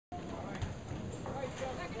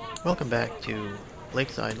Welcome back to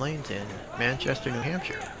Lakeside Lanes in Manchester, New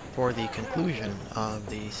Hampshire for the conclusion of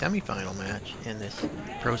the semifinal match in this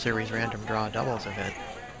Pro Series Random Draw Doubles event.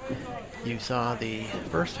 You saw the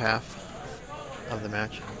first half of the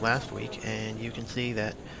match last week, and you can see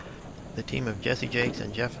that the team of Jesse Jakes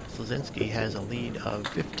and Jeff Slesinski has a lead of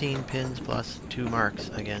 15 pins plus 2 marks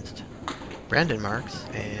against Brandon Marks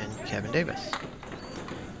and Kevin Davis.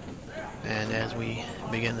 And as we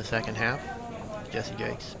begin the second half, Jesse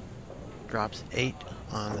Jakes drops 8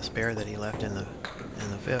 on the spare that he left in the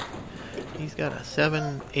fifth. He's got a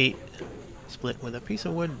 7-8 split with a piece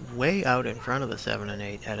of wood way out in front of the 7 and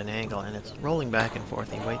 8 at an angle, and it's rolling back and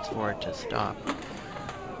forth. He waits for it to stop,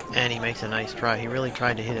 and he makes a nice try. He really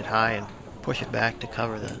tried to hit it high and push it back to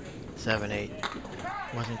cover the 7-8.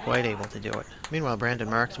 Wasn't quite able to do it. Meanwhile, Brandon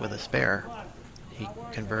Marks with a spare, he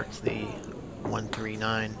converts the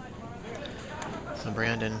 1-3-9. So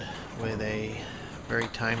Brandon with a very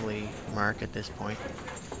timely mark at this point.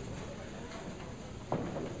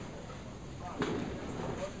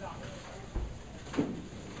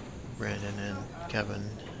 Brandon and Kevin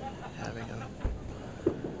having a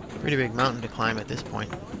pretty big mountain to climb at this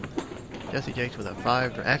point. Jesse Jakes with a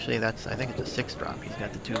 5, actually I think it's a 6 drop. He's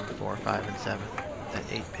got the 2, 4, 5, and 7. That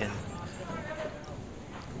 8 pin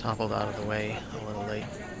toppled out of the way a little late.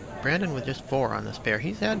 Brandon with just 4 on the spare.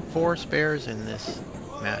 He's had 4 spares in this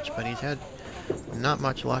match, but he's had not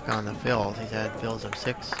much luck on the fills. He's had fills of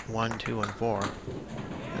 6, 1, 2, and 4.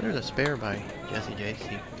 And there's a spare by Jesse Jakes.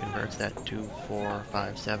 He converts that 2, 4,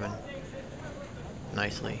 5, 7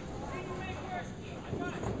 nicely.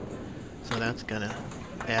 So that's gonna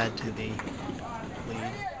add to the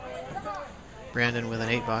lead. Brandon with an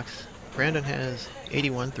 8 box. Brandon has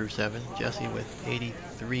 81 through 7. Jesse with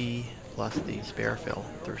 83 plus the spare fill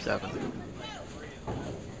through 7.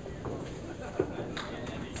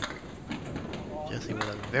 Jesse with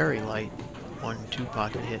a very light 1-2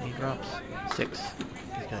 pocket hit. He drops 6.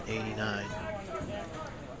 He's got 89.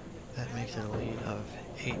 That makes it a lead of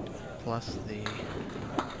 8 plus the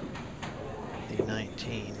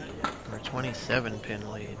 19, or 27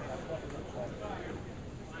 pin lead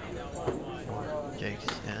for Jakes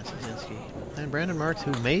and Slesinski. And Brandon Marks,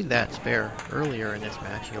 who made that spare earlier in this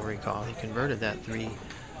match, you'll recall, he converted that 3,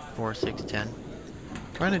 4, 6, 10.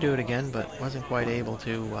 Trying to do it again, but wasn't quite able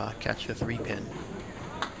to catch the 3 pin.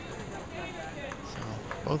 So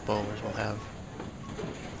both bowlers will have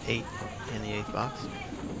 8 in the 8th box.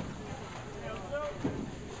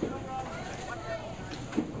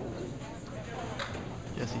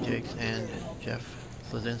 Jesse Jakes and Jeff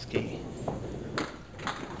Slesinski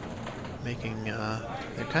making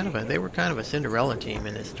they were kind of a Cinderella team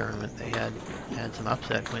in this tournament. They had some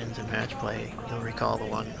upset wins in match play. You'll recall the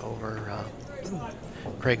one over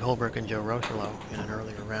Craig Holbrook and Joe Rochelo in an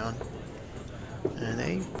earlier round. And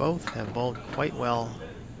they both have bowled quite well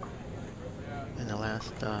in the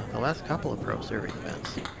last couple of Pro Series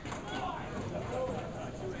events.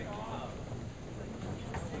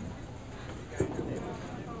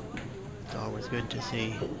 It's always good to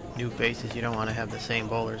see new faces. You don't want to have the same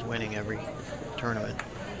bowlers winning every tournament.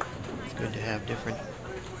 It's good to have different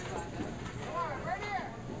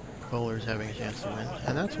bowlers having a chance to win.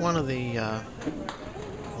 And that's one of the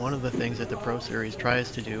things that the Pro Series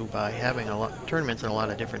tries to do by having tournaments in a lot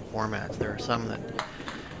of different formats. There are some that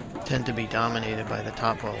tend to be dominated by the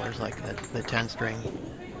top bowlers, like the 10-string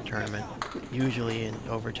tournament. Usually in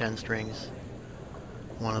over 10 strings,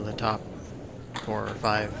 one of the top 4 or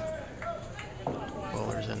 5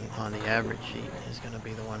 bowlers on the average sheet is going to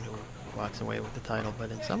be the one who walks away with the title.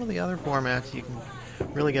 But in some of the other formats, you can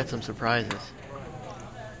really get some surprises.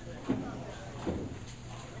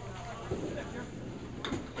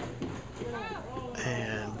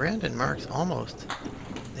 And Brandon Marks almost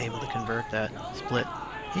able to convert that split.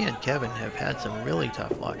 He and Kevin have had some really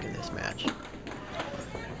tough luck in this match.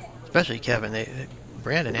 Especially Kevin.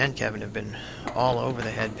 Brandon and Kevin have been all over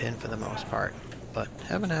the head pin for the most part, but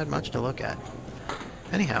haven't had much to look at.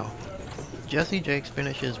 Anyhow, Jesse Jakes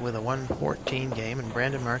finishes with a 114 game and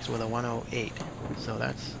Brandon Marks with a 108. So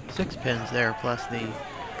that's 6 pins there, plus the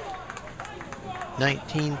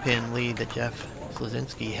 19 pin lead that Jeff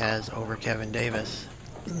Slesinski has over Kevin Davis.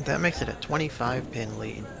 That makes it a 25 pin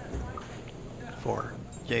lead for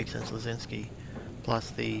Jakes and Slesinski, plus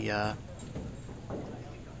the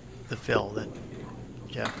fill that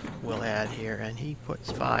Jeff will add here, and he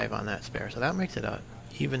puts 5 on that spare, so that makes it a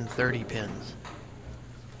even 30 pins.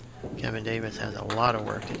 Kevin Davis has a lot of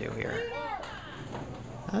work to do here.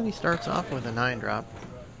 And he starts off with a 9 drop.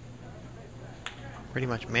 Pretty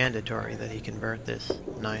much mandatory that he convert this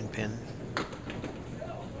 9 pin.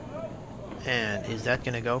 And is that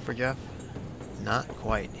going to go for Jeff? not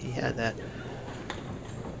quite. He had that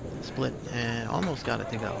split and almost got it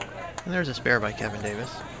to go. And there's a spare by Kevin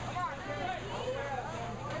Davis.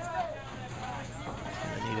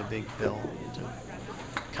 Gonna need a big fill to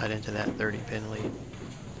cut into that 30-pin lead.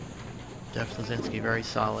 Jeff Slesinski very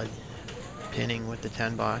solid, pinning with the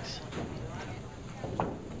 10 box.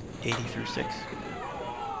 80 through 6.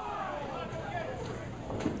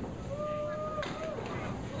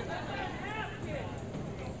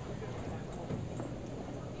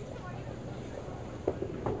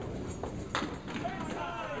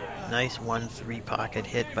 Nice 1-3 pocket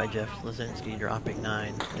hit by Jeff Slesinski, dropping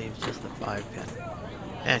 9, leaves just the 5-pin.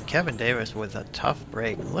 And Kevin Davis with a tough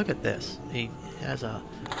break. Look at this. He has a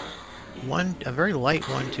very light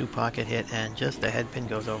 1-2 pocket hit, and just the head pin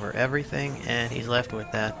goes over everything, and he's left with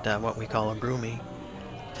that what we call a broomy.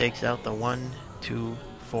 Takes out the 1, 2,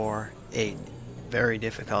 4, 8. Very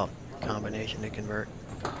difficult combination to convert.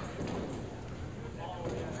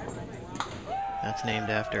 That's named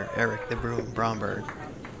after Eric the Broom Bromberg.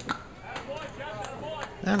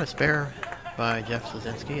 And a spare by Jeff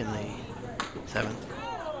Slesinski in the 7th.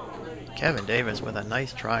 Kevin Davis with a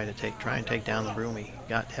nice try and take down the broomy.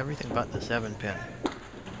 Got everything but the 7-pin.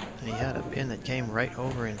 And he had a pin that came right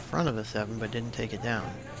over in front of the 7 but didn't take it down.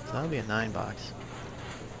 So that'll be a 9 box.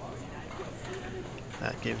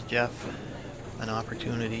 That gives Jeff an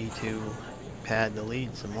opportunity to pad the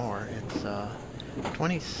lead some more. It's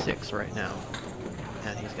 26 right now.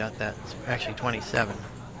 And he's got that, actually 27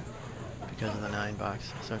 because of the 9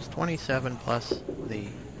 box. So it's 27 plus the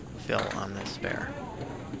fill on this spare.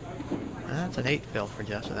 And that's an 8 fill for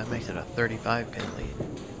Jeff, so that makes it a 35-pin lead.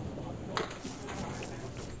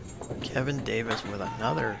 Kevin Davis with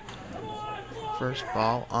another first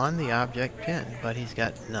ball on the object pin, but he's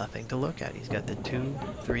got nothing to look at. He's got the 2,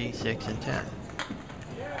 3, 6, and 10.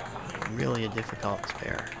 Really a difficult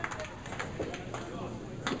spare.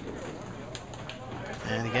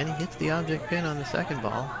 And again, he hits the object pin on the second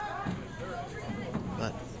ball,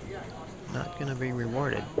 but not going to be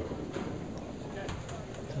rewarded.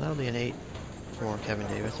 So that'll be an 8 for Kevin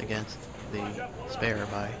Davis against the spare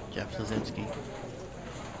by Jeff Slesinski.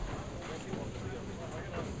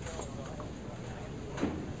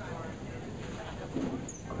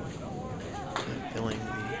 Filling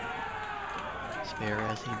the spare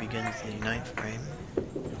as he begins the 9th frame.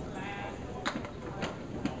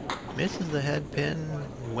 Misses the head pin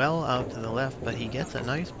well out to the left, but he gets a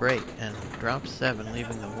nice break and drops 7,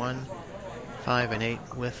 leaving the 1, 5, and 8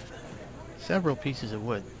 with several pieces of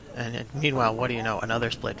wood. And meanwhile, what do you know? Another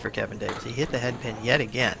split for Kevin Davis. He hit the head pin yet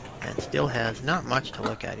again and still has not much to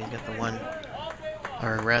look at. He's got the 1,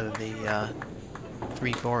 or rather the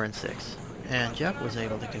 3, 4, and 6. And Jeff was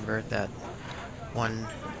able to convert that 1,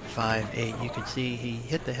 5, 8. You could see he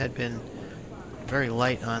hit the head pin very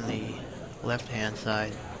light on the left-hand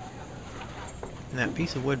side. And that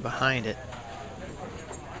piece of wood behind it,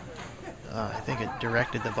 I think it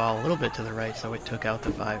directed the ball a little bit to the right, so it took out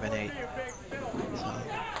the 5 and 8. So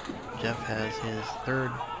Jeff has his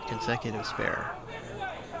 3rd consecutive spare.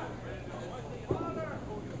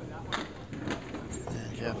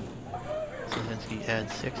 And Jeff Slesinski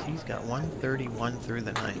adds 6. He's got 131 through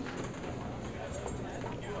the 9th.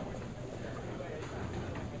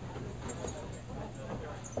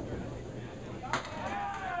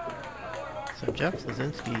 So Jeff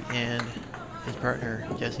Slesinski and his partner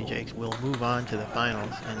Jesse Jakes will move on to the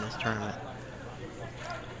finals in this tournament.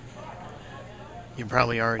 You've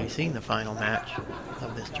probably already seen the final match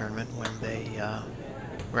of this tournament when they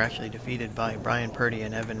were actually defeated by Brian Purdy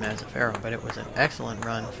and Evan Mazzaferro, but it was an excellent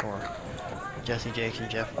run for Jesse Jakes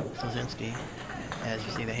and Jeff Slesinski. As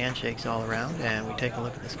you see the handshakes all around, and we take a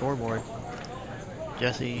look at the scoreboard.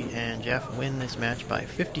 Jesse and Jeff win this match by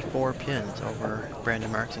 54 pins over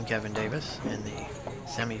Brandon Marks and Kevin Davis in the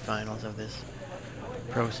semifinals of this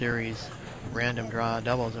Pro Series random draw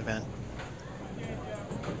doubles event.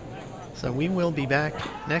 So we will be back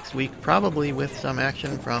next week, probably with some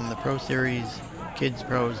action from the Pro Series Kids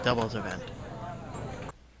Pros doubles event.